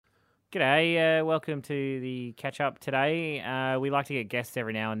G'day, welcome to the catch-up today. We like to get guests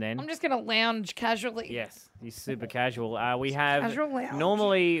every now and then. I'm just going to lounge casually. Yes, you're super casual. We have Casual lounge.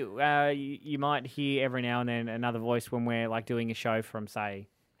 normally you might hear every now and then another voice when we're like doing a show from, say,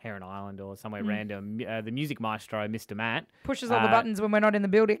 Heron Island or somewhere random. The music maestro, Mr. Matt. Pushes all the buttons when we're not in the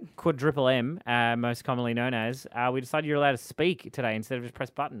building. Quadruple M, most commonly known as. We decided you're allowed to speak today instead of just press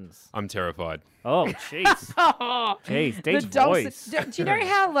buttons. I'm terrified. Oh, jeez. Jeez, deep voice. Do you know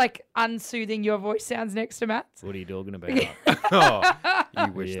how unsoothing your voice sounds next to Matt's? What are you talking about?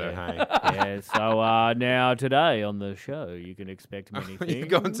 You wish though, hey. Yeah, so now today on the show, you can expect many things. You've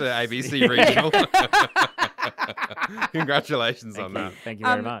gone to ABC Regional. Congratulations on that. Thank you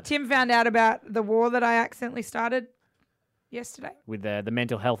very much. Tim found out about the war that I accidentally started yesterday. With the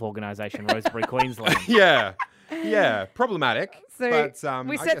mental health organisation, Roseberry, Queensland. Yeah, problematic. So but,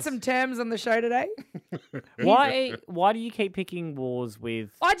 we set some terms on the show today. Why do you keep picking wars with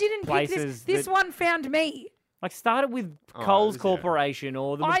I didn't pick this. places This that, one found me. like, started with Coles yeah. Corporation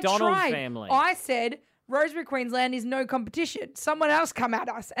or the I McDonald's tried. family? I said Rosebery, Queensland is no competition. Someone else come at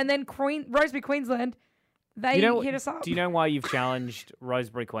us. And then Rosebery, Queensland, they hit us up. Do you know why you've challenged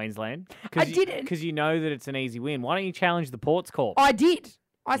Rosebery, Queensland? I didn't. Because you know that it's an easy win. Why don't you challenge the Ports Corp? I did.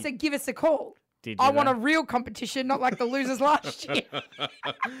 I said, give us a call. Did you I want though? a real competition, not like the losers last year.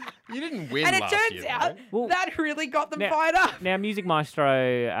 You didn't win And it last turns year, out though. that really got them fired up. Now, Music Maestro,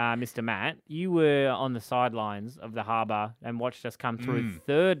 Mr. Matt, you were on the sidelines of the harbour and watched us come through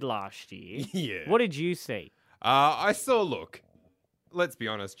third last year. Yeah. What did you see? I saw, look, let's be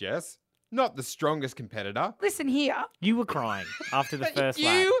honest, Jess, not the strongest competitor. Listen here. You were crying after the first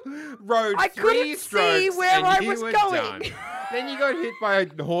lap. You rode I 3 couldn't see strokes where and I you was were going. done. Then you got hit by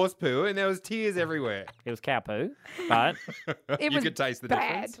a horse poo and there was tears everywhere. It was cow poo, but It You was could taste the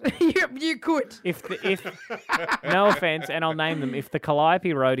bad. difference. you could. if no offense, and I'll name them, if the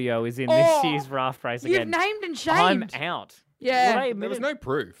Calliope Rodeo is in this year's raft race You've again, named and I'm shamed. out. Yeah. Will they There admit was it? no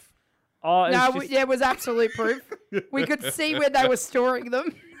proof. Oh, it No, was just- there was absolute proof. We could see where they were storing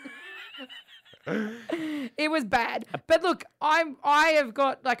them. It was bad. But look, I have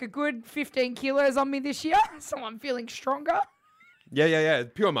got like a good 15 kilos on me this year, so I'm feeling stronger. Yeah.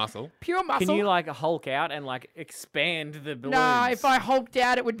 Pure muscle. Pure muscle. Can you like Hulk out and like expand the balloons? No, if I hulked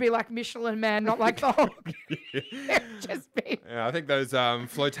out, it would be like Michelin Man, not like the Hulk. It would just be. Yeah, I think those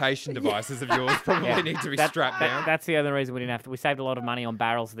flotation devices of yours probably need to be strapped down. That's the other reason we didn't have to. We saved a lot of money on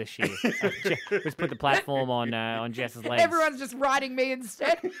barrels this year. Just put the platform on Jess's legs. Everyone's just riding me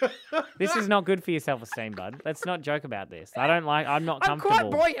instead. This is not good for your self-esteem, bud. Let's not joke about this. I'm not I'm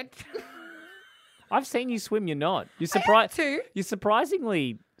comfortable. quite buoyant. I've seen you swim. You're not. You're I am surprised. too. You're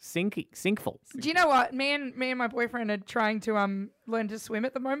surprisingly sinkful. Do you know what? Me and my boyfriend are trying to learn to swim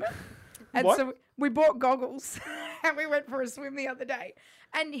at the moment. And What? so we bought goggles and we went for a swim the other day.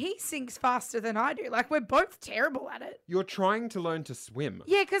 And he sinks faster than I do. Like, we're both terrible at it. You're trying to learn to swim.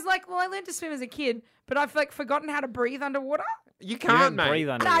 Yeah, because I learned to swim as a kid, but I've forgotten how to breathe underwater. You You can't, don't mate. breathe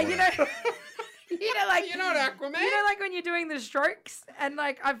under. Nah, you know, like You're not Aquaman. You know, like when you're doing the strokes, and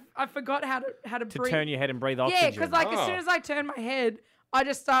like I forgot how to to breathe. turn your head and breathe Yeah, oxygen. because like as Oh. soon as I turn my head, I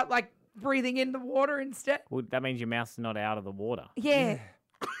just start like breathing in the water instead. Well, that means your mouth's not out of the water. Yeah.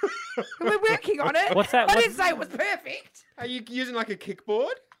 We're working on it. What's that- I what's- didn't say it was perfect. Are you using like a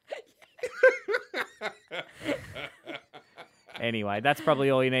kickboard? Anyway, that's probably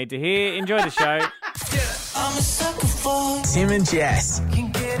all you need to hear. Enjoy the show. I'm a sucker for Tim and Jess.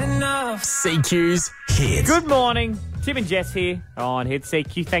 Can't get enough. CQ's Hit. Good morning. Tim and Jess here on Hit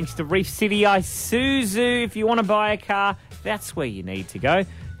CQ. Thanks to Reef City Isuzu. If you want to buy a car, that's where you need to go.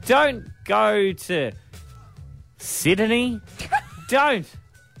 Don't go to Sydney. Don't.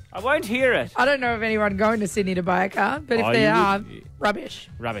 I won't hear it. I don't know of anyone going to Sydney to buy a car, but if Oh, they you are, would- rubbish.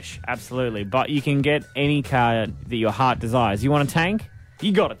 Rubbish, absolutely. But you can get any car that your heart desires. You want a tank?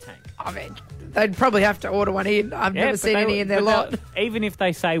 You got a tank. I mean, they'd probably have to order one in. I've never but seen they- any in their but lot. Even if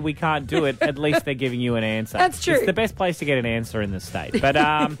they say we can't do it, at least they're giving you an answer. That's true. It's the best place to get an answer in the state. But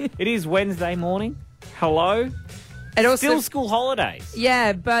it is Wednesday morning. Hello. And also, Still school holidays.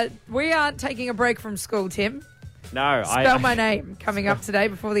 yeah, but we aren't taking a break from school, Tim. No, Spell my name coming up today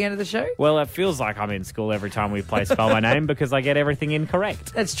before the end of the show. Well, it feels like I'm in school every time we play Spell My Name because I get everything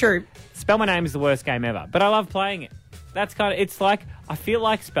incorrect. That's true. Spell My Name is the worst game ever, but I love playing it. That's it's like, I feel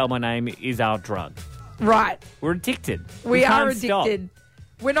like Spell My Name is our drug. Right. We're addicted. We are can't stop. addicted.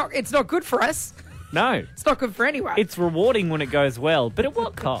 It's not good for us. No. It's not good for anyone. It's rewarding when it goes well, but at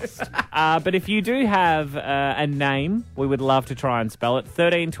what cost? But if you do have a name, we would love to try and spell it.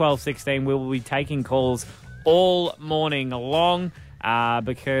 13, 12, 16, we will be taking calls all morning long.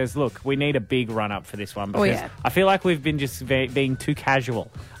 because, look, we need a big run-up for this one because I feel like we've been just being too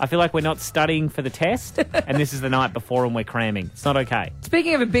casual. I feel like we're not studying for the test and this is the night before and we're cramming. It's not okay.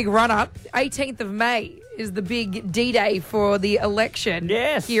 Speaking of a big run-up, 18th of May is the big D-Day for the election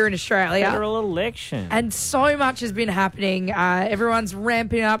here in Australia. Federal election. And so much has been happening. Everyone's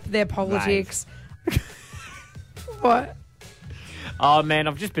ramping up their politics. What? Oh, man,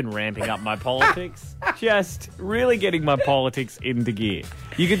 I've just been ramping up my politics. Just really getting my politics into gear.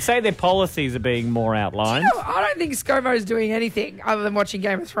 You could say their policies are being more outlined. I don't think ScoMo's doing anything other than watching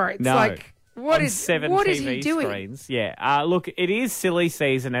Game of Thrones. No. Like, what is 7 what TV is he doing? Screens. Yeah. Look, it is silly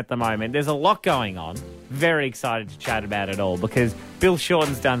season at the moment. There's a lot going on. Very excited to chat about it all because Bill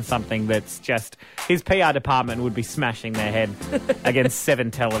Shorten's done something that's just... His PR department would be smashing their head against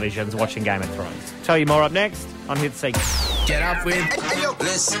 7 televisions watching Game of Thrones. Tell you more up next on Hit Seek. Get up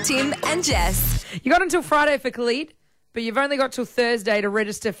with Tim and Jess. You got until Friday for Khalid, but you've only got till Thursday to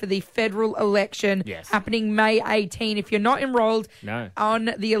register for the federal election happening May 18. If you're not enrolled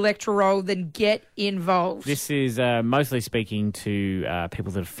on the electoral roll, then get involved. This is mostly speaking to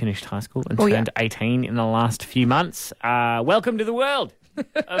people that have finished high school and turned 18 in the last few months. Welcome to the world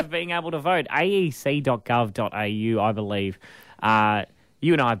of being able to vote. aec.gov.au, I believe.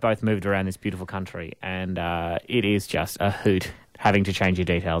 You and I have both moved around this beautiful country, and it is just a hoot having to change your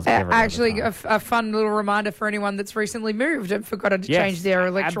details every Actually, a fun little reminder for anyone that's recently moved and forgot to change their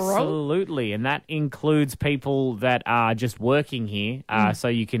electoral roll. Absolutely, and that includes people that are just working here, so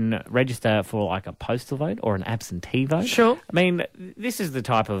you can register for like a postal vote or an absentee vote. Sure. I mean, this is the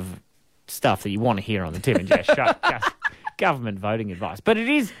type of stuff that you want to hear on the Tim and Jess show, just government voting advice. But it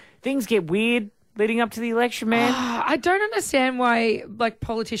is, things get weird leading up to the election, man. I don't understand why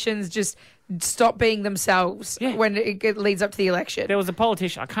politicians just stop being themselves when it leads up to the election. There was a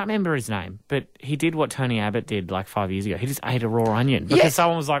politician, I can't remember his name, but he did what Tony Abbott did like 5 years ago. He just ate a raw onion because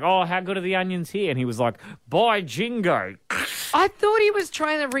someone was like, oh, how good are the onions here? And he was like, by jingo. I thought he was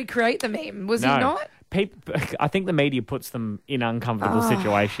trying to recreate the meme. Was he not? I think the media puts them in uncomfortable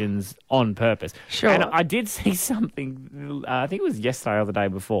situations on purpose. Sure. And I did see something, I think it was yesterday or the day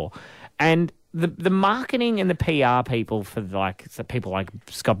before, and the marketing and the PR people for people like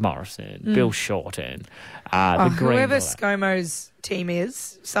Scott Morrison, Bill Shorten, the Green. Whoever ScoMo's team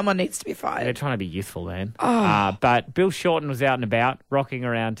is, someone needs to be fired. They're trying to be youthful, man. But Bill Shorten was out and about, rocking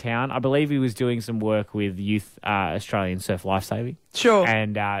around town. I believe he was doing some work with Youth Australian Surf Lifesaving. Sure.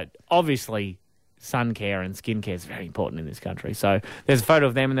 And obviously, sun care and skin care is very important in this country. So there's a photo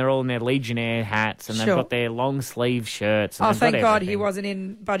of them and they're all in their Legionnaire hats and they've got their long sleeve shirts. And thank God he wasn't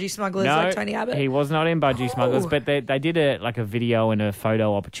in Budgie Smugglers like Tony Abbott. He was not in Budgie Smugglers, but they did a video and a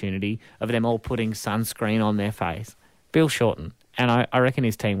photo opportunity of them all putting sunscreen on their face. Bill Shorten, and I reckon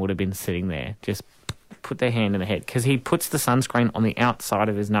his team would have been sitting there, just put their hand in the head, because he puts the sunscreen on the outside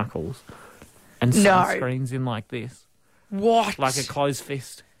of his knuckles and sunscreens in like this. What? Like a closed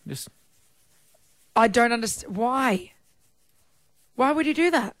fist. Just... I don't understand. Why? Why would he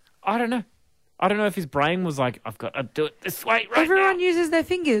do that? I don't know. I don't know if his brain was like, I've got to do it this way right Everyone now. uses their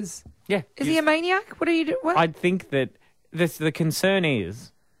fingers. Yeah. Is he a maniac? What are you doing? I think that the concern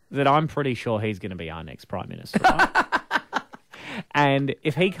is that I'm pretty sure he's going to be our next Prime Minister. Right? And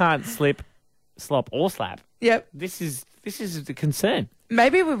if he can't slip, slop or slap, this is the concern.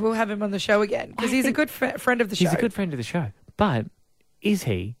 Maybe we will have him on the show again because he's a good friend of the show. He's a good friend of the show. But is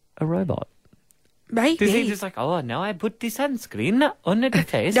he a robot? Maybe. Is he just like, oh, no, I put the sunscreen on the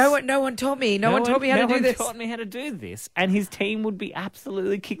face. No one taught me. No one taught me how to do this. No one taught me how to do this. And his team would be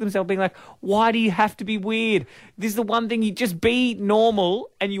absolutely kick themselves being like, why do you have to be weird? This is the one thing, you just be normal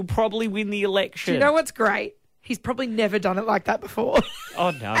and you'll probably win the election. Do you know what's great? He's probably never done it like that before.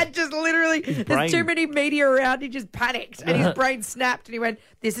 Oh, no. And just literally, there's too many media around, he just panicked and his brain snapped and he went,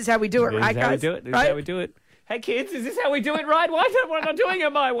 this is how we do it, right, guys? This is how we do it. Hey, kids, is this how we do it, right? Why we're not doing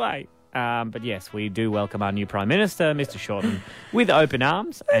it my way? But yes, we do welcome our new Prime Minister, Mr. Shorten, with open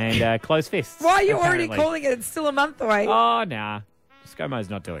arms and closed fists. Why are you already calling it? It's still a month away. Oh, nah. ScoMo's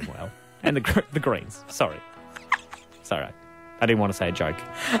not doing well. And the Greens. Sorry. I didn't want to say a joke.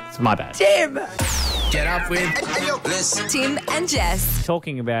 It's my bad. Tim! Get up with Tim and Jess.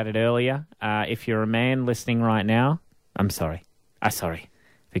 Talking about it earlier, if you're a man listening right now, I'm sorry.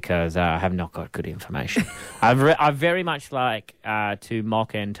 Because I have not got good information. I very much like to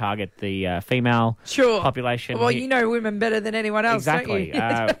mock and target the female population. Well, you know women better than anyone else, exactly.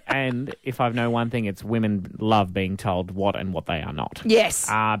 don't you? And if I know one thing, it's women love being told what and what they are not. Yes.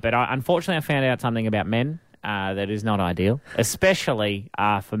 But unfortunately, I found out something about men that is not ideal, especially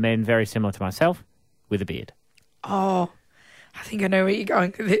for men very similar to myself with a beard. Oh, I think I know where you're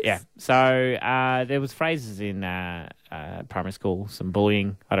going with this. Yeah. So there was phrases in primary school, some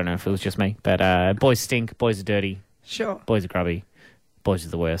bullying. I don't know if it was just me, but boys stink, boys are dirty. Sure. Boys are grubby. Boys are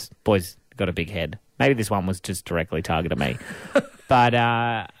the worst. Boys got a big head. Maybe this one was just directly targeted me. But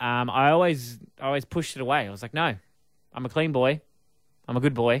I always pushed it away. I was like, no, I'm a clean boy. I'm a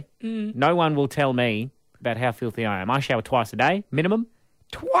good boy. No one will tell me about how filthy I am. I shower twice a day, minimum.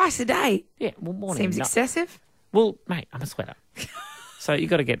 Twice a day? Yeah, well, morning. Seems excessive. Well, mate, I'm a sweater. So you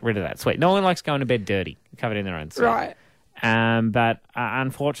got to get rid of that sweat. No one likes going to bed dirty, covered in their own sweat. Right. But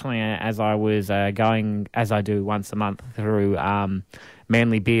unfortunately, as I was going, as I do once a month, through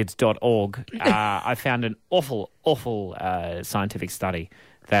manlybeards.org, I found an awful scientific study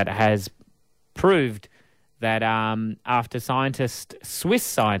that has proved that after Swiss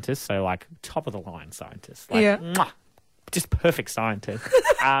scientists, so like top-of-the-line scientists, like just perfect scientists,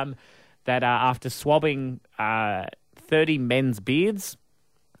 that after swabbing 30 men's beards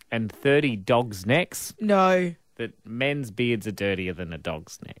and 30 dogs' necks... No. That men's beards are dirtier than a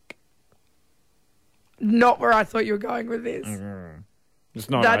dog's neck. Not where I thought you were going with this. It's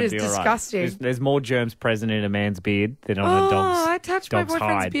not that is disgusting. Right. There's more germs present in a man's beard than on a dog's Oh, I touch my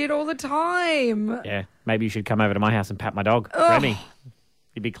boyfriend's hide. beard all the time. Yeah, maybe you should come over to my house and pat my dog, Remy.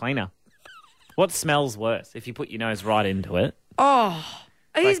 You'd be cleaner. What smells worse if you put your nose right into it? Oh,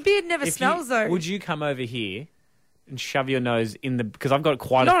 his beard never smells though. Would you come over here and shove your nose in the... Because I've got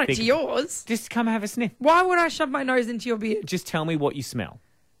quite a Not thick... into yours. Just come have a sniff. Why would I shove my nose into your beard? Just tell me what you smell.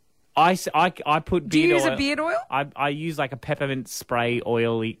 I put beard oil... Do you use a beard oil? I use like a peppermint spray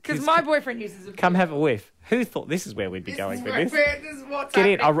oily... Because my boyfriend uses a beard Come have a whiff. Who thought this is where we'd be going with this? This is what's Get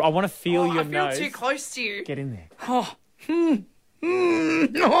in. happening. I want to feel your nose. I feel too close to you. Get in there. Oh,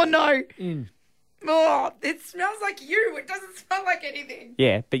 oh no. Oh, it smells like you. It doesn't smell like anything.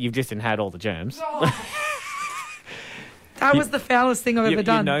 Yeah, but you've just inhaled all the germs. Oh. That was the foulest thing I've ever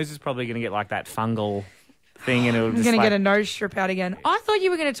done. Your nose is probably going to get like that fungal thing, and it'll I'm just going to get a nose strip out again. I thought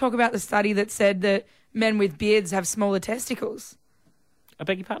you were going to talk about the study that said that men with beards have smaller testicles. I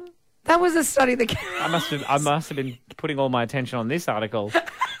beg your pardon? That was a study that came I must have been putting all my attention on this article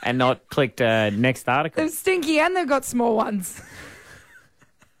and not clicked next article. They're stinky and they've got small ones.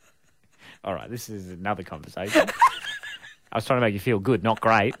 All right, this is another conversation. I was trying to make you feel good, not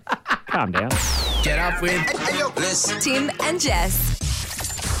great. Calm down. Get up with Tim and Jess.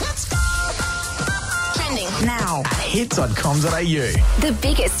 Trending now at hit.com.au. The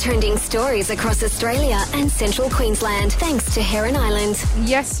biggest trending stories across Australia and central Queensland, thanks to Heron Island.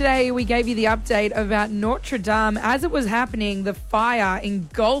 Yesterday, we gave you the update about Notre Dame. As it was happening, the fire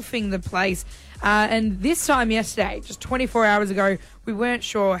engulfing the place. And this time yesterday, just 24 hours ago, we weren't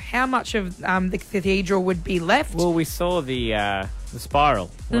sure how much of the cathedral would be left. Well, we saw the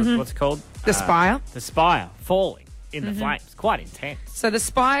spiral. What's it called? The spire. The spire falling in the flames. Quite intense. So the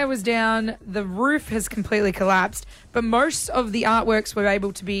spire was down, the roof has completely collapsed, but most of the artworks were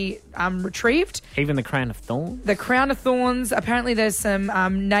able to be retrieved. Even the crown of thorns? The crown of thorns, apparently there's some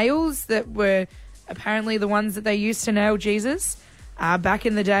nails that were apparently the ones that they used to nail Jesus back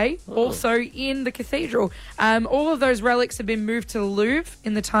in the day. Also in the cathedral. All of those relics have been moved to the Louvre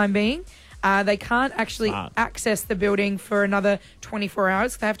in the time being. They can't actually access the building for another 24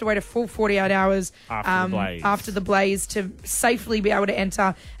 hours. They have to wait a full 48 hours after the blaze to safely be able to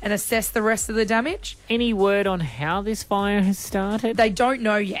enter and assess the rest of the damage. Any word on how this fire has started? They don't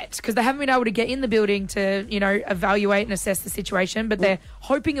know yet because they haven't been able to get in the building to, evaluate and assess the situation, but they're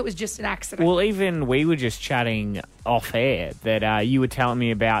hoping it was just an accident. Well, even we were just chatting off air that you were telling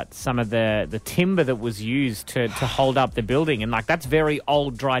me about some of the timber that was used to hold up the building, and that's very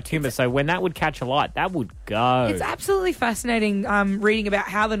old dry timber, so when that would catch a light, that would go. It's absolutely fascinating reading about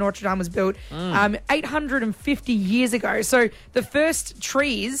how the Notre Dame was built 850 years ago. So the first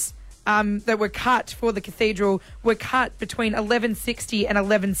trees that were cut for the cathedral were cut between 1160 and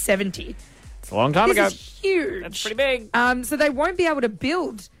 1170. It's a long time ago. This is huge. That's pretty big. So they won't be able to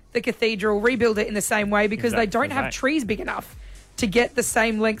build the cathedral, rebuild it in the same way because they don't have trees big enough to get the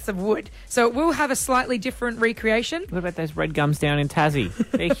same length of wood. So it will have a slightly different recreation. What about those red gums down in Tassie?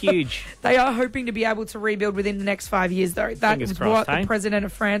 They're huge. They are hoping to be able to rebuild within the next 5 years, though. That is what the President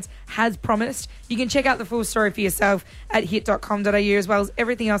of France has promised. You can check out the full story for yourself at hit.com.au as well as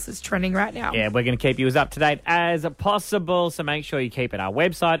everything else that's trending right now. Yeah, we're going to keep you as up to date as possible, so make sure you keep it our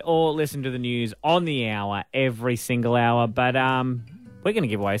website or listen to the news on the hour every single hour. But we're going to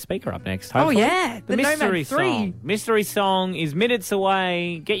give away a speaker up next, hopefully. Oh, yeah. The mystery Nomad 3. song. Mystery song is minutes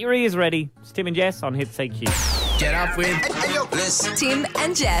away. Get your ears ready. It's Tim and Jess on Hit CQ. Get up with Tim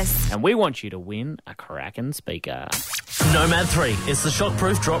and Jess. And we want you to win a Kraken speaker. Nomad 3. It's the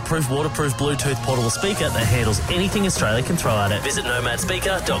shockproof, drop-proof, waterproof Bluetooth portable speaker that handles anything Australia can throw at it. Visit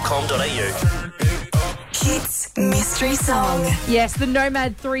nomadspeaker.com.au. Hits mystery song. Yes, the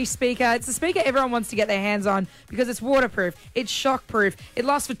Nomad 3 speaker. It's a speaker everyone wants to get their hands on because it's waterproof, it's shockproof, it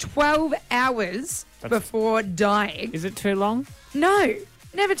lasts for 12 hours before dying. Is it too long? No,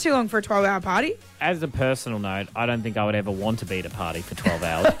 never too long for a 12-hour party. As a personal note, I don't think I would ever want to be at a party for 12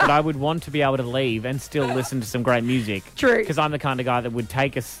 hours, but I would want to be able to leave and still listen to some great music. True. Because I'm the kind of guy that would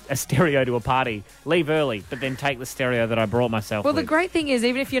take a stereo to a party, leave early, but then take the stereo that I brought myself Well, with. the great thing is,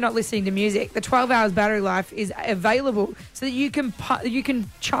 even if you're not listening to music, the 12 hours battery life is available so that you can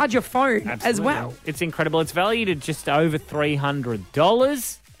charge your phone as Absolutely. well. It's incredible. It's valued at just over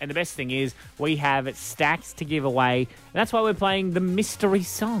 $300. And the best thing is we have stacks to give away. And that's why we're playing the mystery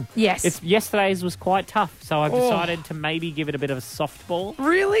song. Yes. Yesterday's was quite tough, so I've decided to maybe give it a bit of a softball.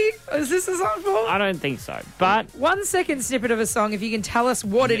 Really? Is this a softball? I don't think so. But 1 second snippet of a song, if you can tell us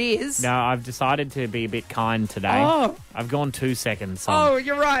what it is. no, I've decided to be a bit kind today. Oh. I've gone 2 seconds. Oh,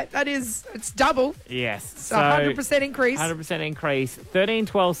 you're right. It's double. Yes. It's a 100% increase. 100% increase. 13,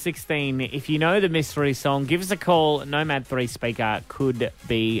 12, 16. If you know the mystery song, give us a call. Nomad 3 speaker could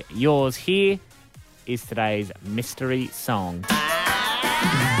be yours. Here is today's mystery song.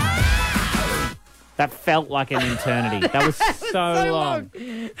 That felt like an eternity. That was so long.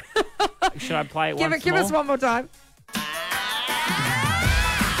 Should I play it once more? Give us one more time.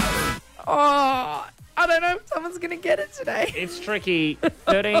 Oh, I don't know if someone's going to get it today. It's tricky.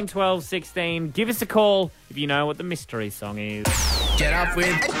 13, 12, 16. Give us a call if you know what the mystery song is. Get up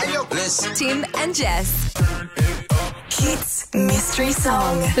with Tim and Jess. Hits mystery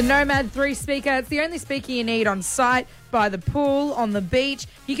song. The Nomad 3 speaker. It's the only speaker you need on site, by the pool, on the beach.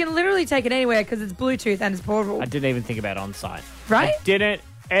 You can literally take it anywhere because it's Bluetooth and it's portable. I didn't even think about on-site. Right? I didn't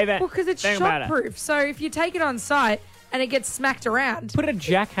ever Well, because it's think about it. shockproof. So if you take it on site and it gets smacked around, Put a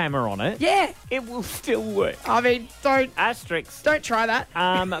jackhammer on it. yeah. It will still work. I mean, don't Asterisks. try that.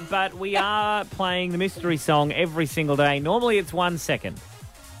 But we are playing the mystery song every single day. Normally it's 1 second.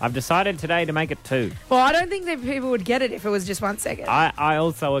 I've decided today to make it 2. Well, I don't think that people would get it if it was just 1 second. I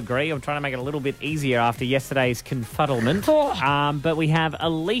also agree. I'm trying to make it a little bit easier after yesterday's confuddlement. Oh. But we have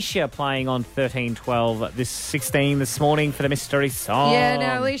Alicia playing on 13, 12, this 16 this morning for the mystery song. Yeah,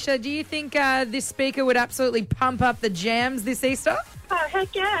 now, Alicia, do you think this speaker would absolutely pump up the jams this Easter? Oh,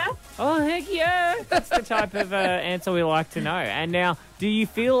 heck yeah. Oh, heck yeah. That's the type of answer we like to know. And now, do you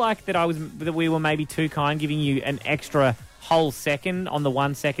feel like that we were maybe too kind, giving you an extra whole second on the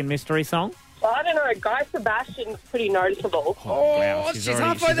 1 second mystery song? Well, I don't know. Guy Sebastian's pretty noticeable. Wow, she's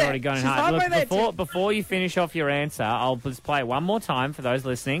halfway there. already going She's hard. halfway there, Tim. Before you finish off your answer, I'll just play it one more time for those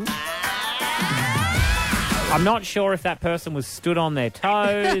listening. I'm not sure if that person was stood on their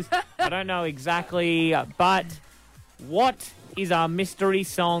toes. I don't know exactly, but what is our mystery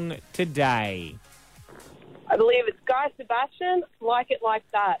song today? I believe it's Guy Sebastian, Like It Like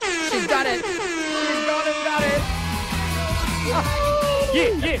That. She's done it. She's gone and done it.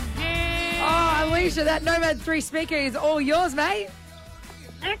 Yeah. Oh, Alicia, that Nomad 3 speaker is all yours, mate.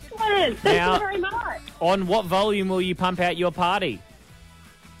 Excellent. Thank Now- you very much. On what volume will you pump out your party?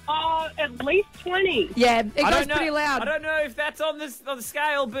 Oh, at least 20. Yeah, it I goes don't know. pretty loud. I don't know if that's on the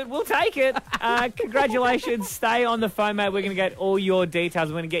scale, but we'll take it. Congratulations. Stay on the phone, mate. We're going to get all your details.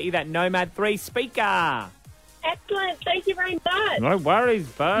 We're going to get you that Nomad 3 speaker. Excellent. Thank you very much. No worries,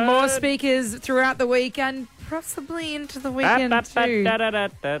 bud. More speakers throughout the week and possibly into the weekend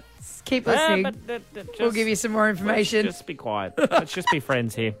too. Keep listening. We'll give you some more information. Just be quiet. Let's just be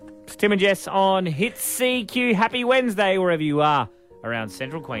friends here. It's Tim and Jess on Hit CQ. Happy Wednesday, wherever you are around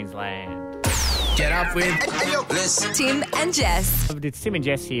Central Queensland. Get up with Tim and Jess. It's Tim and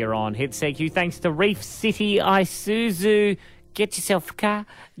Jess here on Hit CQ. Thanks to Reef City Isuzu. Get yourself a car.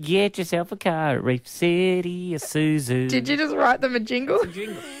 Get yourself a car at Reef City Isuzu. Did you just write them a jingle?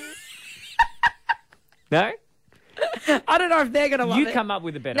 No? I don't know if they're going to love it. You come up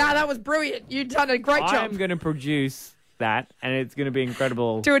with a better Nah, one. that was brilliant. You've done a great job. I'm going to produce that, and it's going to be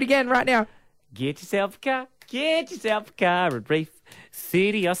incredible. Do it again right now. Get yourself a car. Get yourself a car at Reef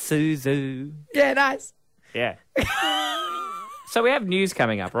City Isuzu. Yeah, nice. Yeah. So we have news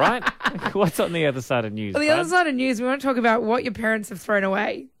coming up, right? What's on the other side of news? On the other side of news, we want to talk about what your parents have thrown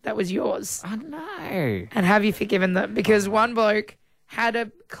away that was yours. I know. And have you forgiven them? Because one bloke had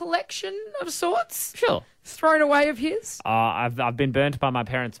a collection of sorts Sure. thrown away of his. I've been burnt by my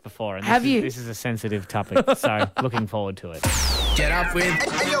parents before. And Have you? This is a sensitive topic, so looking forward to it. Get up with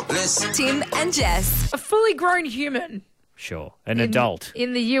Tim and Jess. A fully grown human Sure. An adult.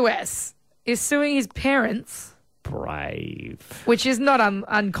 in the US is suing his parents, Brave. which is not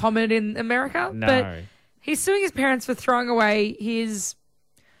uncommon in America. No. But he's suing his parents for throwing away his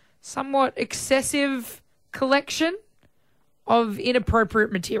somewhat excessive collection of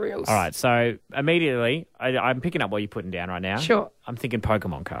inappropriate materials. All right, so immediately, I'm picking up what you're putting down right now. Sure. I'm thinking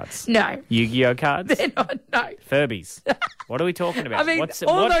Pokemon cards. No. Yu-Gi-Oh cards? They're not, no. Furbies. What are we talking about? I mean,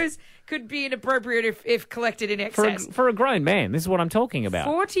 all those could be inappropriate if collected in excess. For a grown man, this is what I'm talking about.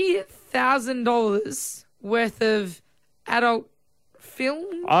 $40,000 worth of adult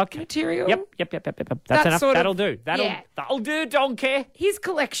film material. Yep. That's enough. That'll do. That'll do, donkey. His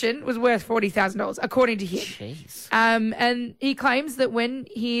collection was worth $40,000, according to him. Jeez. And he claims that when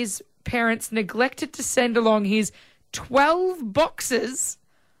his parents neglected to send along his 12 boxes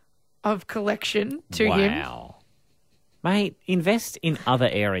of collection to him. Wow. Mate, invest in other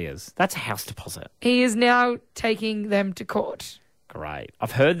areas. That's a house deposit. He is now taking them to court. Great.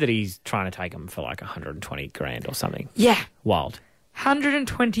 I've heard that he's trying to take them for like 120 grand or something. Yeah. Wild.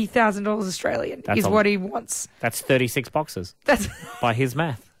 $120,000 Australian is what he wants. That's 36 boxes. That's by his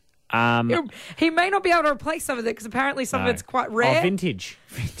math. He may not be able to replace some of it because apparently some of it's quite rare. Oh, vintage.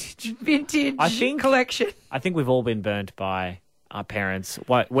 Collection. I think we've all been burnt by our parents,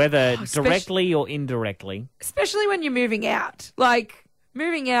 whether directly or indirectly. Especially when you're moving out. Like,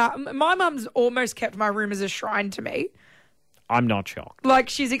 moving out. My mum's almost kept my room as a shrine to me. I'm not shocked. Like,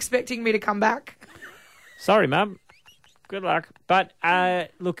 she's expecting me to come back. Sorry, Mum. Good luck. But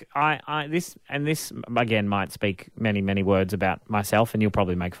look, this again might speak many, many words about myself, and you'll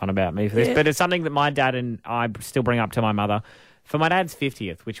probably make fun about me for this. Yeah. But it's something that my dad and I still bring up to my mother for my dad's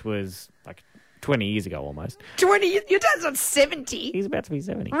 50th, which was like 20 years ago almost. 20? Your dad's not 70. He's about to be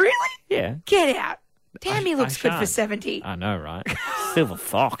 70. Really? Yeah. Get out. Damn, he looks good for 70. I know, right? Silver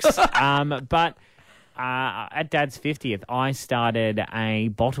fox. But at Dad's 50th, I started a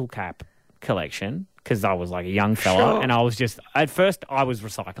bottle cap collection because I was like a young fella, and I was just at first I was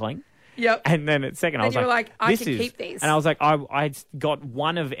recycling. Yep. And then at second, I was like, I can keep these. And I was like, I got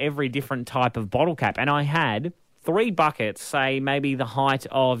one of every different type of bottle cap, and I had 3 buckets, say maybe the height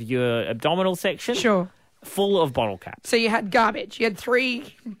of your abdominal section. Sure. Full of bottle caps. So you had garbage. You had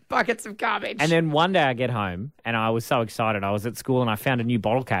 3 buckets of garbage. And then one day I get home and I was so excited. I was at school and I found a new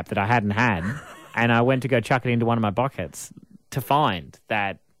bottle cap that I hadn't had. And I went to go chuck it into one of my buckets to find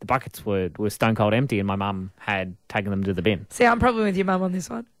that the buckets were stone cold empty and my mum had taken them to the bin. See, I'm probably with your mum on this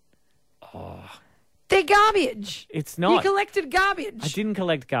one. Oh. They're garbage. It's not. You collected garbage. I didn't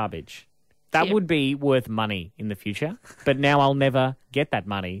collect garbage. That would be worth money in the future. But now I'll never get that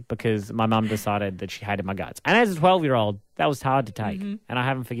money because my mum decided that she hated my guts. And as a 12-year-old, that was hard to take. And I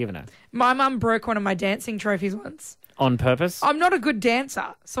haven't forgiven her. My mum broke one of my dancing trophies once. On purpose? I'm not a good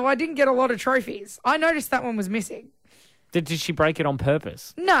dancer, so I didn't get a lot of trophies. I noticed that one was missing. Did she break it on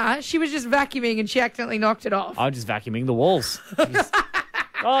purpose? Nah, she was just vacuuming and she accidentally knocked it off. I was just vacuuming the walls.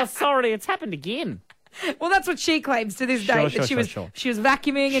 Oh, sorry, it's happened again. Well, that's what she claims to this day. She was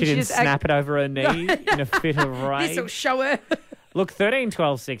vacuuming and she didn't snap it over her knee in a fit of rage. This will show her. Look, 13,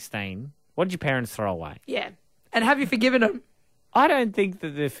 12, 16. What did your parents throw away? Yeah. And have you forgiven them? I don't think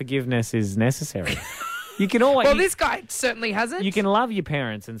that the forgiveness is necessary. You can always. Well, this guy certainly hasn't. You can love your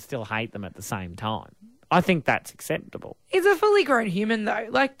parents and still hate them at the same time. I think that's acceptable. He's a fully grown human, though.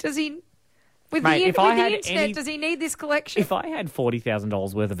 Like, does he? With the internet, does he need this collection? If I had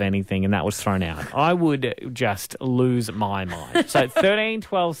 $40,000 worth of anything and that was thrown out, I would just lose my mind. So 13,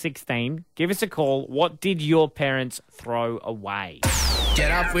 12, 16, give us a call. What did your parents throw away?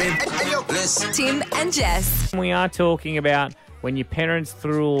 Get up with Tim and Jess. We are talking about when your parents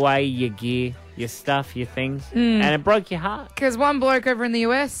threw away your gear, your stuff, your things, and it broke your heart. Because one bloke over in the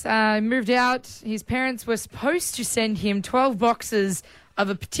US moved out. His parents were supposed to send him 12 boxes of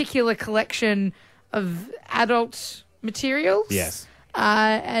a particular collection of adult materials. Yes.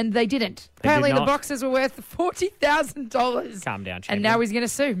 And they didn't. Apparently the boxes were worth $40,000. Calm down, champion. And now he's going to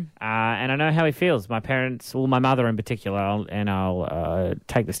sue. And I know how he feels. My parents, well, my mother in particular, I'll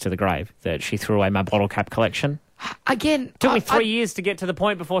take this to the grave, that she threw away my bottle cap collection. Again, took me 3 years to get to the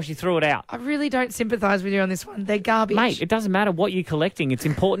point before she threw it out. I really don't sympathise with you on this one. They're garbage. Mate, it doesn't matter what you're collecting. It's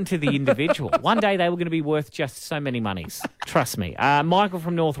important to the individual. One day they were going to be worth just so many monies. Trust me. Michael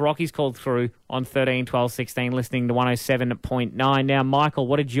from North Rockies called through on 13, 12, 16, listening to 107.9. Now, Michael,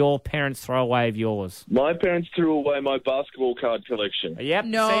 what did your parents throw away of yours? My parents threw away my basketball card collection. Yep.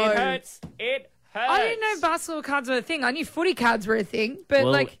 No. See, it hurts. It hurts. I didn't know basketball cards were a thing. I knew footy cards were a thing.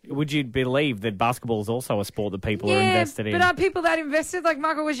 But would you believe that basketball is also a sport that people are invested in? But are people that invested? Like,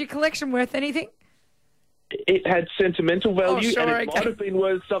 Michael, was your collection worth anything? It had sentimental value, and it might have been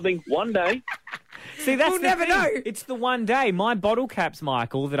worth something one day. See, that's we'll never know. It's the one day. My bottle caps,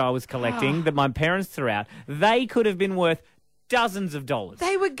 Michael, that I was collecting, that my parents threw out, they could have been worth dozens of dollars.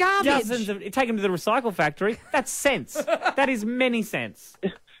 They were garbage. Take them to the recycle factory. That's cents. That is many cents.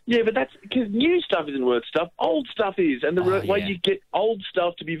 Yeah, but that's because new stuff isn't worth stuff. Old stuff is. And the way you get old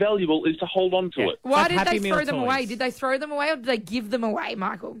stuff to be valuable is to hold on to it. Why did they throw them away? Did they throw them away or did they give them away,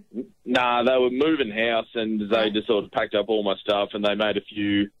 Michael? Nah, they were moving house and they just sort of packed up all my stuff and they made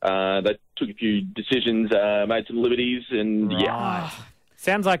they took a few decisions, made some liberties and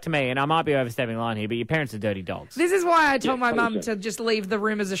Sounds like to me, and I might be overstepping the line here, but your parents are dirty dogs. This is why I told my mum to just leave the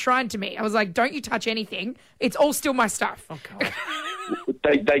room as a shrine to me. I was like, don't you touch anything. It's all still my stuff. Oh, God.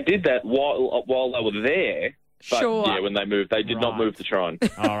 They did that while they were there. But, yeah, when they moved, they did not move the shrine.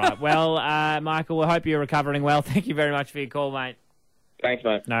 All right. Well, Michael, we hope you're recovering well. Thank you very much for your call, mate. Thanks,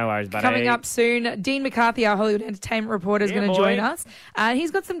 mate. No worries, buddy. Coming up soon, Dean McCarthy, our Hollywood entertainment reporter, is going to join us.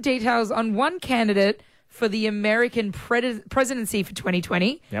 He's got some details on one candidate for the American presidency for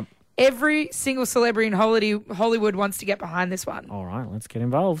 2020. Yep. Every single celebrity in Hollywood wants to get behind this one. All right, let's get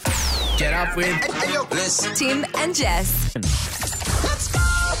involved. Get up with Tim and Jess. Let's go.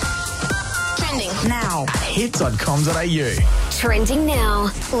 Trending now. Hits.com.au. Trending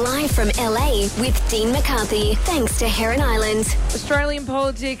now, live from LA with Dean McCarthy. Thanks to Heron Island. Australian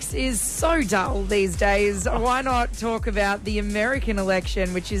politics is so dull these days. Why not talk about the American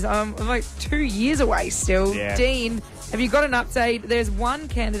election, which is like 2 years away still? Yeah. Dean, have you got an update? There's one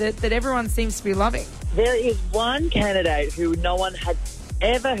candidate that everyone seems to be loving. There is one candidate who no one had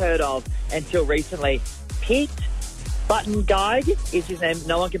ever heard of until recently. Pete Buttigieg is his name.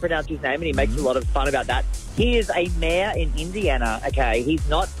 No one can pronounce his name, and he makes a lot of fun about that. He is a mayor in Indiana, okay? He's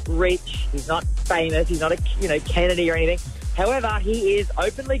not rich. He's not famous. He's not a Kennedy or anything. However, he is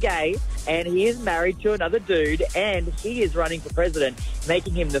openly gay, and he is married to another dude, and he is running for president,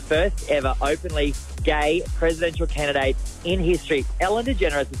 making him the first ever openly gay presidential candidate in history. Ellen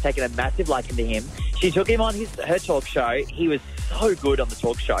DeGeneres has taken a massive liking to him. She took him on her talk show. He was so good on the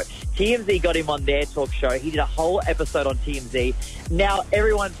talk show. TMZ got him on their talk show. He did a whole episode on TMZ. Now,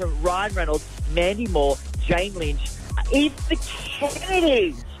 everyone from Ryan Reynolds, Mandy Moore, Jane Lynch, even the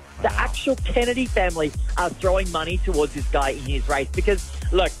Kennedys, the actual Kennedy family are throwing money towards this guy in his race because,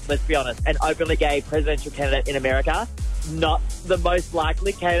 look, let's be honest, an openly gay presidential candidate in America, not the most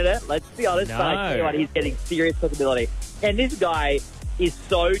likely candidate, let's be honest, but I tell you what, he's getting serious possibility. And this guy is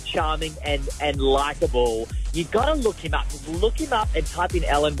so charming and likable. You've got to look him up. Just look him up and type in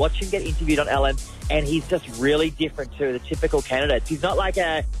Ellen, watch him get interviewed on Ellen, and he's just really different to the typical candidates. He's not like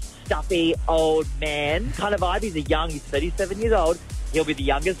a stuffy old man kind of vibe. He's 37 years old. He'll be the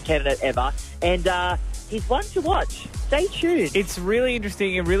youngest candidate ever. And he's one to watch. Stay tuned. It's really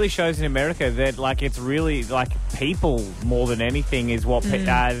interesting. It really shows in America that, like, it's really, like, people more than anything is what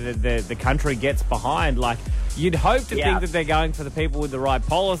the country gets behind. Like, you'd hope to think that they're going for the people with the right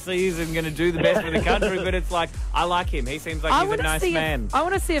policies and going to do the best for the country, but it's like, I like him. He seems like he's a nice man. I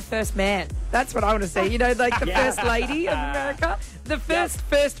want to see a first man. That's what I want to see. You know, like the first lady of America. The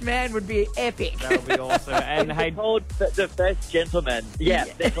first man would be epic. That would be awesome. And hey, called the first gentleman. Yeah,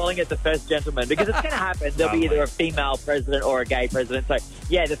 they're calling it the first gentleman because it's going to happen. There'll be either a female president or a gay president. So,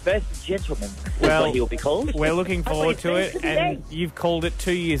 yeah, the first gentleman is what he'll be called. We're looking forward to it, and you've called it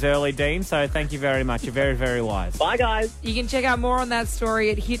 2 years early, Dean, so thank you very much. You're very, very wise. Bye, guys. You can check out more on that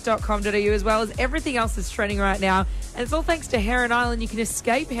story at hit.com.au as well as everything else that's trending right now. And it's all thanks to Heron Island. You can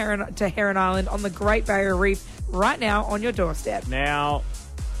escape to Heron Island on the Great Barrier Reef right now on your doorstep. Now,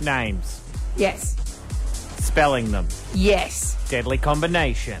 names. Yes. Spelling them. Yes. Deadly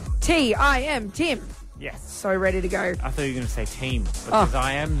combination. T-I-M, Tim. Yes. So ready to go. I thought you were going to say team, because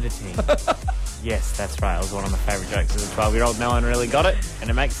I am the team. Yes, that's right. It was one of my favourite jokes as a 12-year-old. No one really got it, and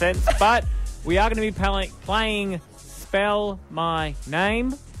it makes sense. But we are going to be playing Spell My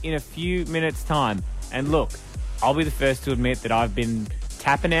Name in a few minutes' time. And look, I'll be the first to admit that I've been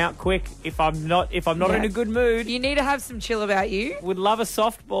tapping out quick if I'm not in a good mood. You need to have some chill about you. Would love a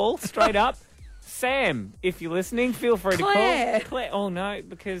softball, straight up. Sam, if you're listening, feel free to call. Claire. Oh, no,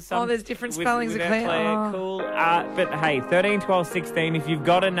 because... there's different spellings of Claire. Cool. But, hey, 13, 12, 16, if you've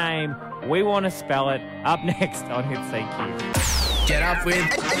got a name, we want to spell it. Up next on Hit CQ. Get up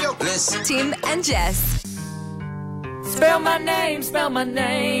with Tim and Jess. Spell my name,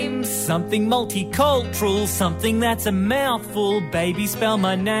 something multicultural, something that's a mouthful, baby, spell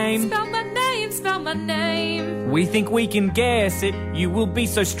my name. Spell my name. We think we can guess it, you will be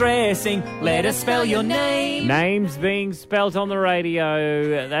so stressing, let us spell your name. Names being spelt on the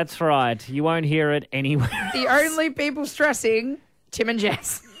radio, that's right, you won't hear it anywhere. The only people stressing, Tim and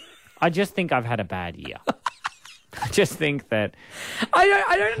Jess. I just think I've had a bad year. I just think that...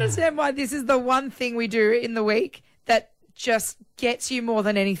 I don't understand why this is the one thing we do in the week that just gets you more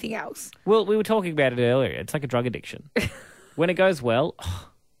than anything else. Well, we were talking about it earlier. It's like a drug addiction. When it goes well,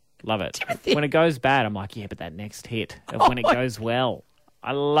 love it. Timothy. When it goes bad, I'm like, yeah, but that next hit of when it goes well.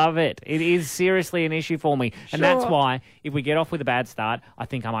 I love it. It is seriously an issue for me. And that's why, if we get off with a bad start, I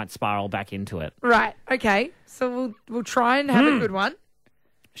think I might spiral back into it. Right. Okay. So we'll try and have a good one.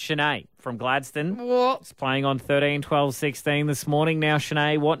 Shanae from Gladstone. What? It's playing on 13, 12, 16 this morning. Now,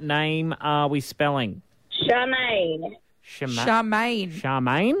 Shanae, what name are we spelling? Charmaine. Charmaine.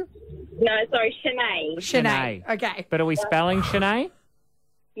 Charmaine? No, sorry, Shanae. Shanae. Okay. But are we spelling Shanae?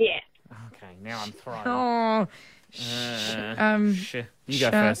 Yeah. Okay, now I'm thrown. Oh. You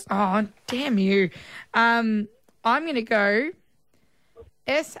go first. Oh, damn you. I'm going to go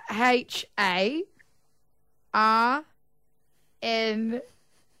SHARNAE.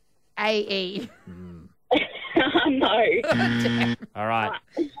 No. All right.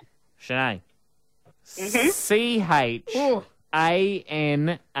 Shanae. CHANAE.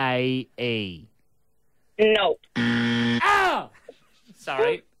 Nope. Oh!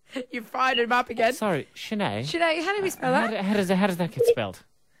 Sorry. You fired him up again. Sorry, Shanae. Shanae, how do we spell that? How does that get spelled?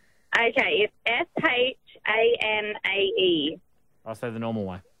 Okay, it's SHANAE. I'll say the normal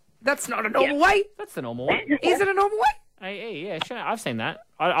way. That's not a normal way. That's the normal way. Is it a normal way? AE, yeah, Shanae. I've seen that.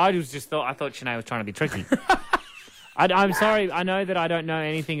 I thought Shanae was trying to be tricky. I'm sorry. I know that I don't know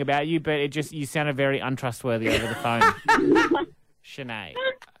anything about you, but you sounded very untrustworthy over the phone. Shanae.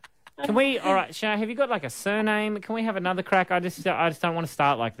 All right, Shanae, have you got like a surname? Can we have another crack? I just don't want to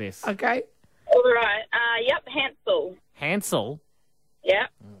start like this. Okay. All right. Yep, Hansel. Hansel? Yep.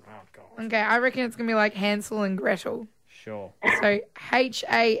 Oh, God. Okay, I reckon it's going to be like Hansel and Gretel. Sure. So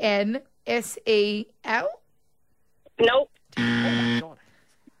HANSEL? Nope. God.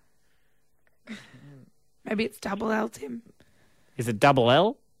 Maybe it's double L, Tim. Is it double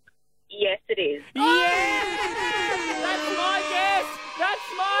L? Yes, it is. Yeah! That's my guess! That's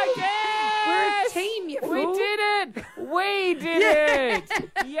my guess! We're a team, you fool. We did it! We did it!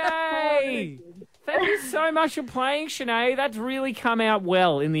 Yay! Thank you so much for playing, Shanae. That's really come out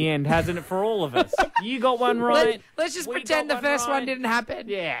well in the end, hasn't it, for all of us? You got one right. Let's just pretend the first one didn't happen.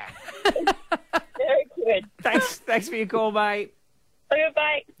 Yeah. Very good. Thanks for your call, mate. Okay,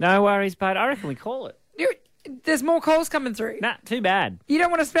 bye. No worries, bud. I reckon we call it. There's more calls coming through. Nah, too bad. You don't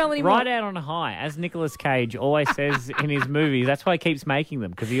want to spell anymore. Right out on a high, as Nicolas Cage always says in his movies. That's why he keeps making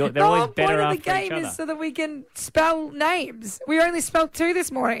them, because they're always better after each other. The whole point of the game is so that we can spell names. We only spelled 2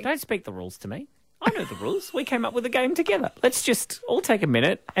 this morning. Don't speak the rules to me. I know the rules. We came up with a game together. Let's just all take a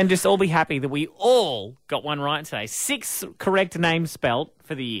minute and just all be happy that we all got one right today. 6 correct names spelt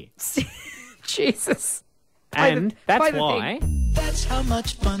for the year. Jesus. And that's why... That's how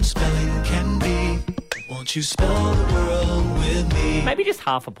much fun spelling can be. Won't you spell the world with me? Maybe just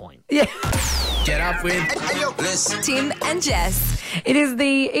half a point. Yeah. Get up with Tim and Jess. It is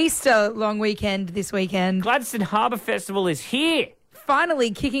the Easter long weekend this weekend. Gladstone Harbour Festival is here.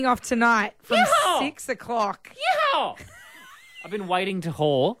 Finally kicking off tonight from Yeehaw! 6 o'clock. Yeah. I've been waiting to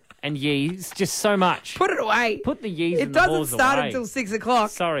whore and yees just so much. Put it away. Put the yees It and the doesn't whores start away. until 6 o'clock.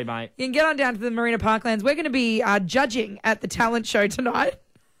 Sorry, mate. You can get on down to the Marina Parklands. We're going to be judging at the talent show tonight.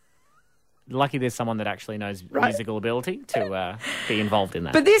 Lucky there's someone that actually knows musical ability to be involved in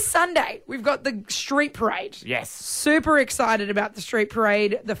that. But this Sunday, we've got the street parade. Yes. Super excited about the street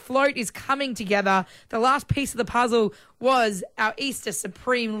parade. The float is coming together. The last piece of the puzzle was our Easter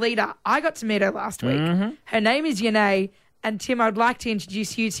Supreme Leader. I got to meet her last week. Mm-hmm. Her name is Yanae. And Tim, I'd like to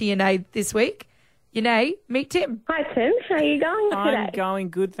introduce you to Yanae this week. Yanae, meet Tim. Hi, Tim. How are you going today? I'm going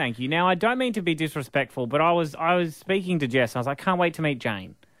good, thank you. Now, I don't mean to be disrespectful, but I was speaking to Jess. And I was like, can't wait to meet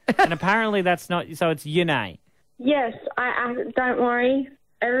Jane. And apparently that's not... So it's Yanae. Yes, I don't worry.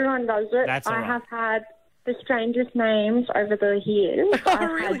 Everyone does it. That's all right. I have had the strangest names over the years.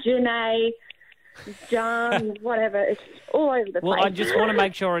 I've had Janae, John, whatever. It's all over the place. Well, I just want to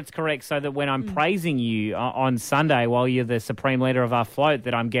make sure it's correct so that when I'm praising you on Sunday while you're the supreme leader of our float,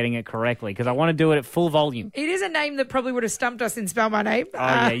 that I'm getting it correctly, because I want to do it at full volume. It is a name that probably would have stumped us in Spell My Name. Oh,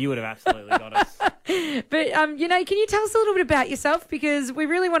 yeah, you would have absolutely got us. But, Yanae, can you tell us a little bit about yourself? Because we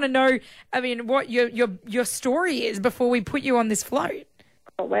really want to know, what your story is before we put you on this float.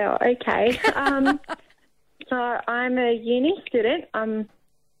 Oh, well, okay. So I'm a uni student. I'm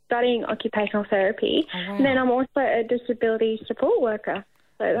studying occupational therapy. Oh, wow. And then I'm also a disability support worker.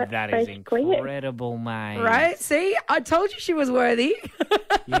 So that's That is basically incredible, mate. Right? See, I told you she was worthy.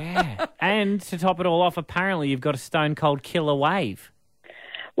 Yeah. And to top it all off, apparently you've got a stone cold killer wave.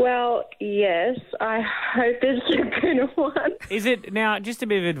 Well, yes. I hope it's a good one. Is it, now, just a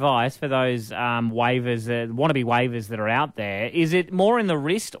bit of advice for those waivers, wannabe waivers that are out there, is it more in the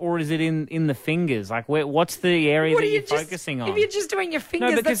wrist or is it in the fingers? Like, what's the area that you're focusing on? If you're just doing your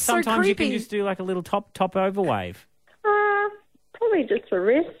fingers, no, because that's so creepy. sometimes you can just do like a little top over wave. Probably just the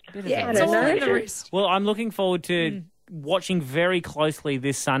wrist. Yeah, I it's don't all know. in the wrist. Well, I'm looking forward to watching very closely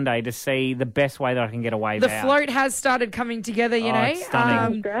this Sunday to see the best way that I can get a wave The out. float has started coming together, you know. It's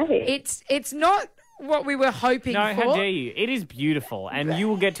stunning. Great. It's not what we were hoping No, for. how dare you? It is beautiful, and you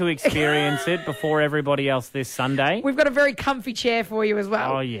will get to experience it before everybody else this Sunday. We've got a very comfy chair for you as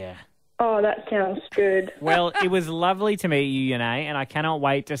well. Oh, yeah. Oh, that sounds good. Well, it was lovely to meet you, Yanae, and I cannot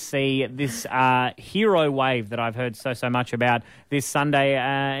wait to see this hero wave that I've heard so much about this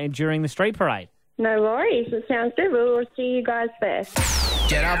Sunday during the street parade. No worries. It sounds good. We'll see you guys there.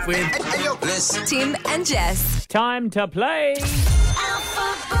 Get up with Tim and Jess. Time to play.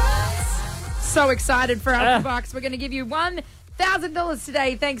 So excited for Alphabucks. We're going to give you $1,000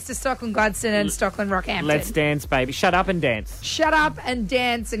 today thanks to Stockland Gladstone and Stockland Rockhampton. Let's dance, baby. Shut up and dance. Shut up and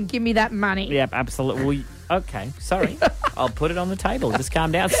dance and give me that money. Yep, absolutely. Okay, sorry. I'll put it on the table. Just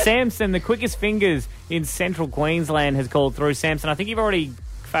calm down. Samson, the quickest fingers in central Queensland, has called through. Samson, I think you've already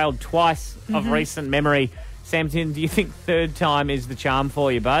failed twice of recent memory. Samson, do you think third time is the charm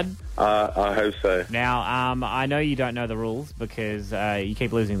for you, bud? I hope so. Now, I know you don't know the rules because you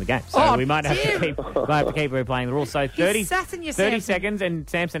keep losing the game. So we might have to keep replaying the rules. So 30 seconds, and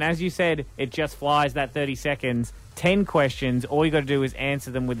Samson, as you said, it just flies that 30 seconds. 10 questions. All you got to do is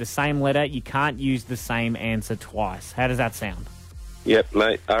answer them with the same letter. You can't use the same answer twice. How does that sound? Yep,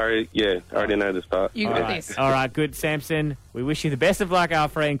 mate. I already know this part. You got this. All right, good, Samson. We wish you the best of luck, our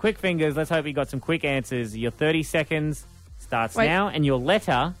friend. Quick fingers. Let's hope you got some quick answers. Your 30 seconds starts now, and your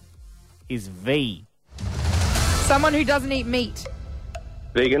letter is V. Someone who doesn't eat meat.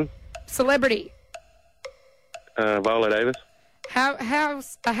 Vegan. Celebrity. Viola Davis.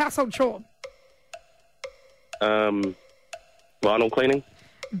 A household chore. Vinyl cleaning.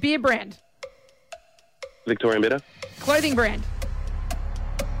 Beer brand. Victorian Bitter. Clothing brand.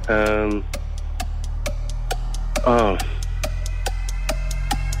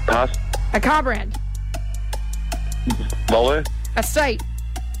 Pass. A car brand. Volvo. A state.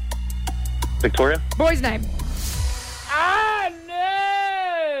 Victoria. Boy's name. Ah,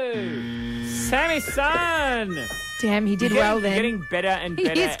 no! Sammy's son! Damn, he did well then. Getting better and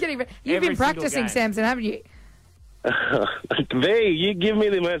better. He is getting better. You've been practicing, Samson, haven't you? V, you give me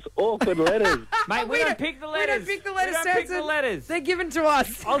the most awkward letters. Mate, we don't pick the letters. We don't pick the letters, We don't pick Samson. the letters. They're given to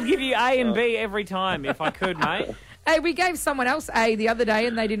us. I'll give you A and B every time if I could, mate. Hey, we gave someone else A the other day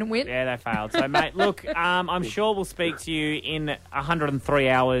and they didn't win. Yeah, they failed. So, mate, look, I'm sure we'll speak to you in 103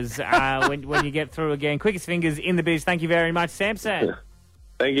 hours when you get through again. Quickest fingers in the biz. Thank you very much, Samson.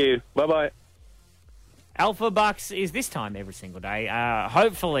 Thank you. Bye-bye. Alphabucks is this time every single day.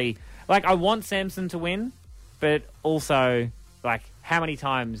 Hopefully, I want Samson to win, but also, how many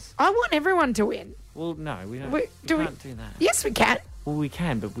times? I want everyone to win. Well, no, we don't. We can't do that. Yes, we can. Well, we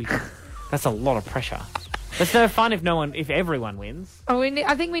can, but that's a lot of pressure. It's no fun if everyone wins.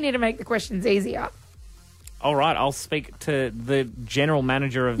 I think we need to make the questions easier. All right, I'll speak to the general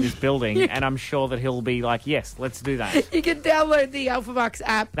manager of this building, and I'm sure that he'll be like, yes, let's do that. You can download the Alphabucks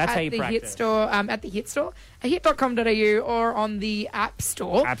app That's at how you the practice. Hit Store, at the Hit Store, at hit.com.au or on the App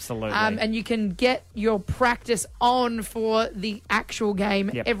Store. Absolutely. And you can get your practice on for the actual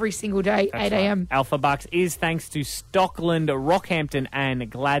game every single day, That's 8 a.m. Right. Alphabucks is thanks to Stockland, Rockhampton, and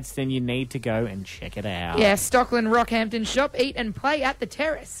Gladstone. You need to go and check it out. Yeah, Stockland, Rockhampton. Shop, eat, and play at the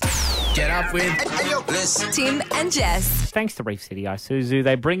Terrace. Get up with Tim and Jess. Thanks to Reef City Isuzu,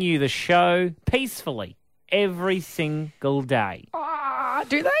 they bring you the show peacefully every single day.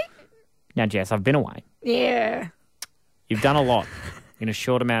 Do they? Now, Jess, I've been away. Yeah. You've done a lot in a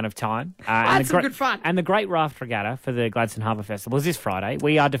short amount of time. Had some good fun. And the Great Raft Regatta for the Gladstone Harbour Festival is this Friday.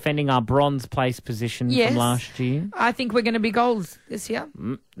 We are defending our bronze place position Yes. from last year. I think we're going to be golds this year.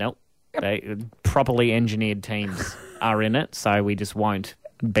 Nope. They, properly engineered teams are in it, so we just won't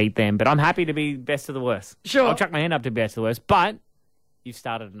beat them. But I'm happy to be best of the worst. Sure. I'll chuck my hand up to best of the worst, but you've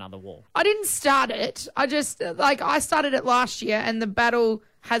started another war. I didn't start it. I just, I started it last year and the battle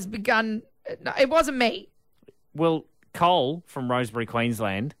has begun. No, it wasn't me. Well, Cole from Roseberry,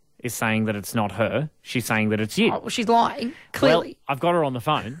 Queensland, is saying that it's not her. She's saying that it's you. Oh, well, she's lying, clearly. Well, I've got her on the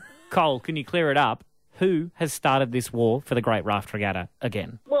phone. Cole, can you clear it up? Who has started this war for the Great Raft Regatta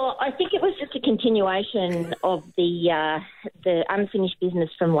again? Well, I think it was just a continuation of the unfinished business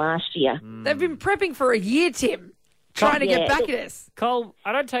from last year. They've been prepping for a year, Tim, trying to get back at us. Cole,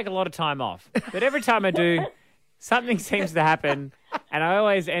 I don't take a lot of time off, but every time I do, something seems to happen, and I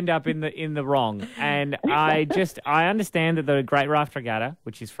always end up in the wrong. And I understand that the Great Raft Regatta,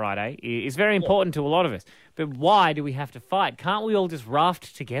 which is Friday, is very important to a lot of us. But why do we have to fight? Can't we all just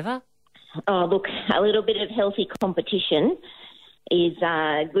raft together? Oh, look, a little bit of healthy competition is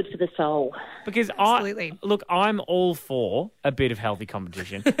good for the soul. Because Absolutely. I'm all for a bit of healthy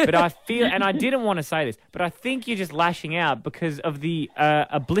competition, but I feel, and I didn't want to say this, but I think you're just lashing out because of the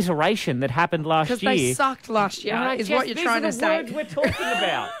obliteration that happened last year. Because they sucked last year, is what you're trying to say. These are the words we're talking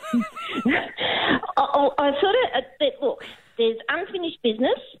about. I sort of, look, there's unfinished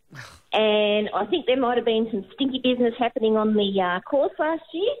business, and I think there might have been some stinky business happening on the course last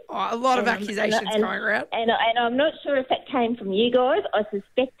year. Oh, a lot of accusations going around. And I'm not sure if that came from you guys. I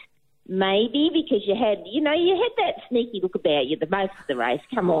suspect maybe because you had that sneaky look about you the most of the race.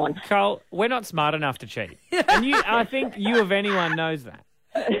 Come on. Cole, we're not smart enough to cheat. And I think you of anyone knows that.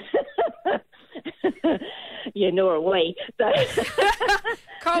 Yeah, nor are we. So.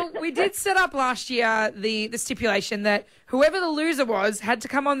 Cole, we did set up last year the stipulation that whoever the loser was had to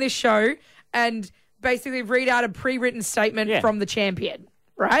come on this show and basically read out a pre-written statement from the champion,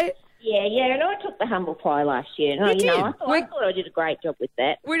 right? Yeah, and I took the humble pie last year. And I thought I did a great job with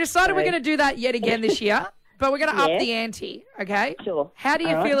that. We decided we're going to do that yet again this year, but we're going to up the ante, okay? Sure. How do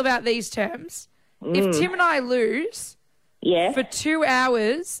you feel about these terms? If Tim and I lose for 2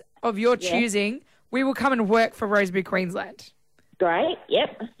 hours of your choosing, we will come and work for Roseberry, Queensland. Great.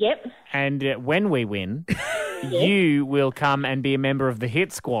 Yep. And when we win, you will come and be a member of the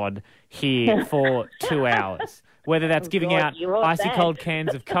hit squad here for 2 hours. Whether that's giving out icy cold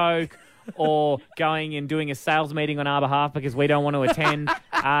cans of Coke or going and doing a sales meeting on our behalf because we don't want to attend,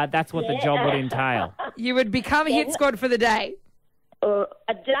 that's what the job would entail. You would become a hit squad for the day. A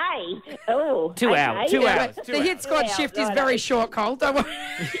day? Oh. 2 hours. 2 hours. The hit squad shift is very short, Cole. Don't worry.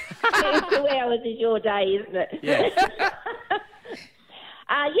 2 hours is your day, isn't it? Yeah.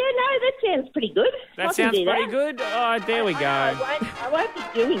 That sounds pretty good. That sounds pretty good? Oh, there we go. I won't be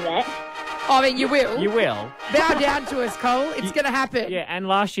doing that. I mean, you will. You will. Bow down to us, Cole. It's going to happen. Yeah, and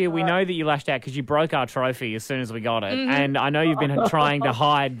last year we know that you lashed out because you broke our trophy as soon as we got it. And I know you've been trying to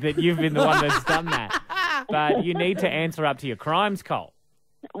hide that you've been the one that's done that. But you need to answer up to your crimes, Cole.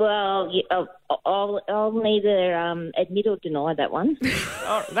 Well, I'll neither admit or deny that one.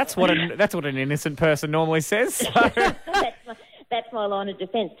 Oh, that's what an innocent person normally says. So. That's my line of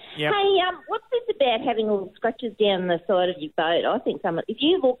defence. Yep. Hey, what's this about having little scratches down the side of your boat? I think if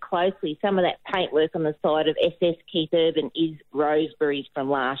you look closely, some of that paintwork on the side of SS Keith Urban is Roseberries from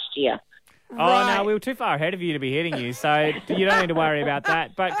last year. Oh, no, we were too far ahead of you to be hitting you, so you don't need to worry about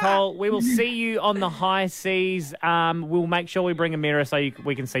that. But, Cole, we will see you on the high seas. We'll make sure we bring a mirror so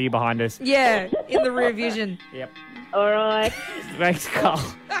we can see you behind us. Yeah, in the rear vision. Yep. All right. Thanks, Cole.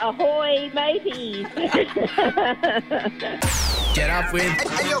 Ahoy, mateys. Get up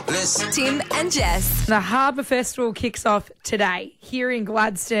with Tim and Jess. The Harbour Festival kicks off today here in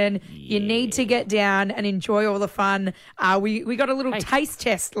Gladstone. You need to get down and enjoy all the fun. We got a little taste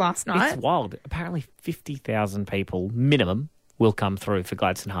test last night. It's wild. Apparently 50,000 people minimum will come through for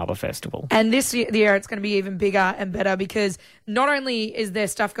Gladstone Harbour Festival. And this year it's going to be even bigger and better because not only is there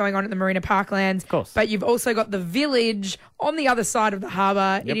stuff going on at the Marina Parklands, but you've also got the village on the other side of the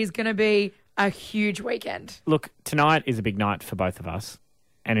harbour. Yep. It is going to be a huge weekend. Look, tonight is a big night for both of us.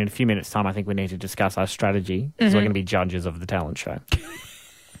 And in a few minutes' time, I think we need to discuss our strategy because we're going to be judges of the talent show.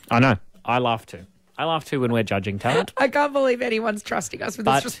 I know. I laugh too. I laugh too when we're judging talent. I can't believe anyone's trusting us with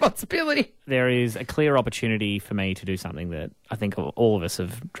this responsibility. There is a clear opportunity for me to do something that I think all of us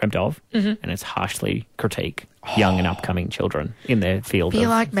have dreamt of, and it's harshly critique young and upcoming children in their field. I feel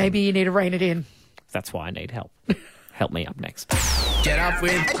like maybe you need to rein it in. That's why I need help. Help me up next. Get up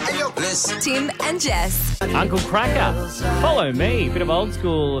with Tim and Jess. Uncle Cracker, follow me. Bit of old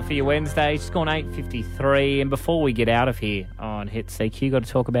school for your Wednesday. Just gone 8:53. And before we get out of here on Hit CQ, got to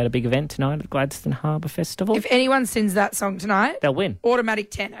talk about a big event tonight at Gladstone Harbour Festival. If anyone sings that song tonight, they'll win.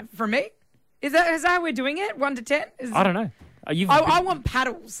 Automatic 10 from me. Is that how we're doing it? 1 to 10? I don't know. I want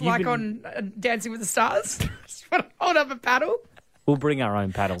paddles, like on Dancing with the Stars. Just want to hold up a paddle. We'll bring our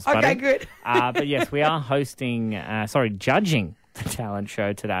own paddles, buddy. Okay, good. But yes, we are judging the talent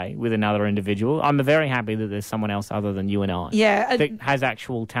show today with another individual. I'm very happy that there's someone else other than you and I that has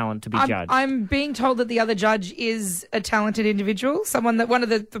actual talent to be judged. I'm being told that the other judge is a talented individual, one of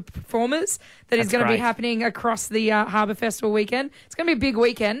the performers that is going to be happening across the Harbour Festival weekend. It's going to be a big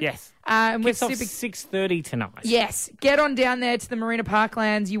weekend. Yes. And it's off 6:30 tonight. Yes. Get on down there to the Marina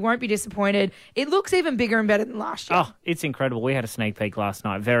Parklands. You won't be disappointed. It looks even bigger and better than last year. Oh, it's incredible. We had a sneak peek last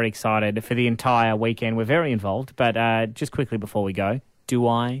night. Very excited for the entire weekend. We're very involved. But just quickly before we go, do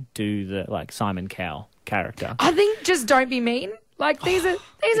I do the Simon Cowell character? I think just don't be mean. These are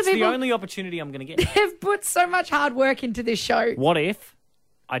it's people. The only opportunity I'm going to get. They've put so much hard work into this show. What if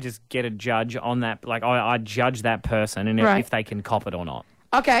I just get a judge on that? I judge that person, and if they can cop it or not.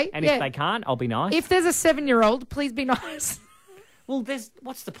 Okay. And if they can't, I'll be nice. If there's a 7-year-old, please be nice. Well,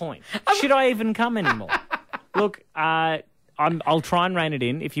 what's the point? Should I even come anymore? Look, I'll try and rein it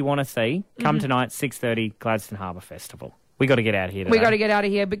in if you want to see. Come tonight, 6:30, Gladstone Harbour Festival. We got to get out of here today. We got to get out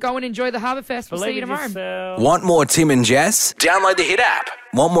of here, but go and enjoy the Harbour Fest. We'll see you tomorrow. Want more Tim and Jess? Download the Hit app.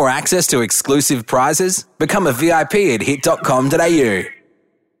 Want more access to exclusive prizes? Become a VIP at hit.com.au.